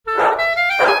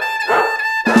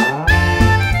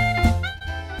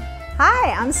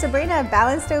I'm Sabrina of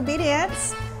Balanced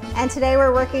Obedience, and today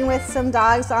we're working with some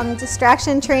dogs on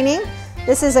distraction training.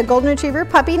 This is a Golden Retriever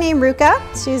puppy named Ruca.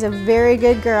 She's a very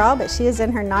good girl, but she is in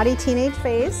her naughty teenage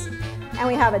phase. And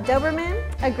we have a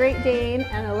Doberman, a Great Dane,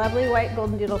 and a lovely white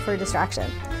Goldendoodle for distraction.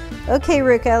 Okay,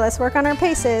 Ruca, let's work on our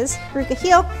paces. Ruca,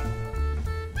 heel.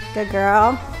 Good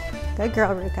girl. Good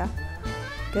girl, Ruca.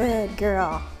 Good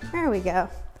girl. There we go.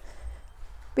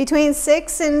 Between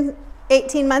 6 and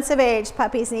 18 months of age,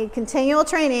 puppies need continual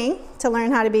training to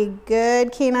learn how to be good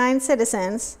canine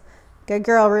citizens. Good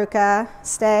girl, Ruca.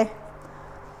 Stay.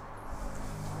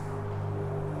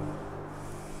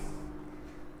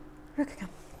 Ruca, come.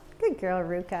 Good girl,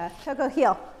 Ruca. Coco,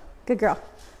 heel. Good girl.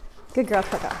 Good girl,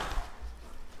 Coco.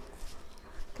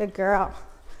 Good girl.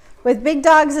 With big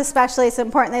dogs especially, it's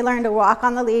important they learn to walk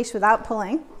on the leash without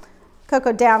pulling.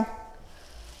 Coco, down.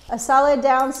 A solid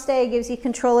down stay gives you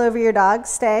control over your dog.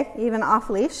 Stay, even off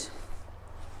leash.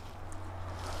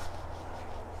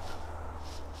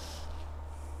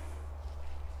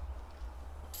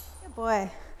 Good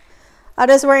boy.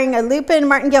 Otto's wearing a Lupin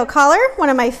martingale collar, one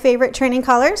of my favorite training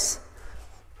collars.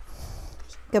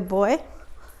 Good boy.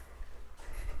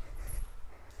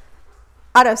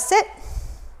 Otto, sit.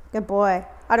 Good boy.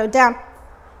 Otto, down.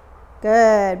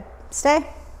 Good. Stay.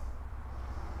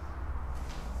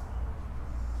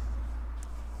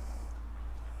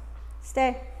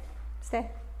 Stay. Stay.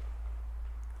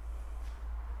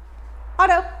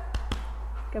 Otto.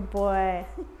 Good boy.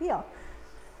 Heel.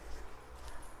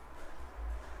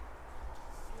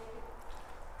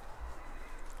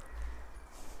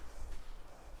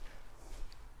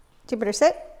 Jupiter,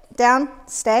 sit. Down.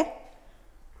 Stay.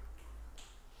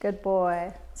 Good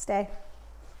boy. Stay.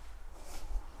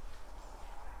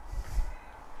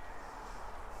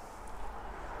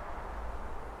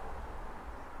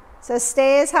 So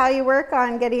stay is how you work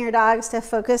on getting your dogs to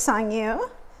focus on you.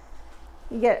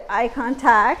 You get eye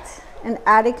contact and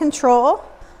added control.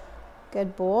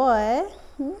 Good boy.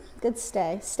 Good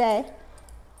stay. Stay.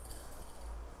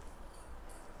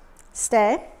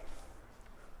 Stay.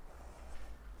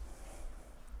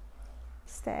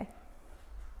 Stay.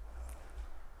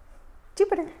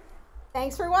 Jupiter.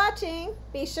 Thanks for watching.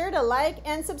 Be sure to like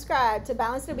and subscribe to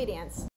Balanced Obedience.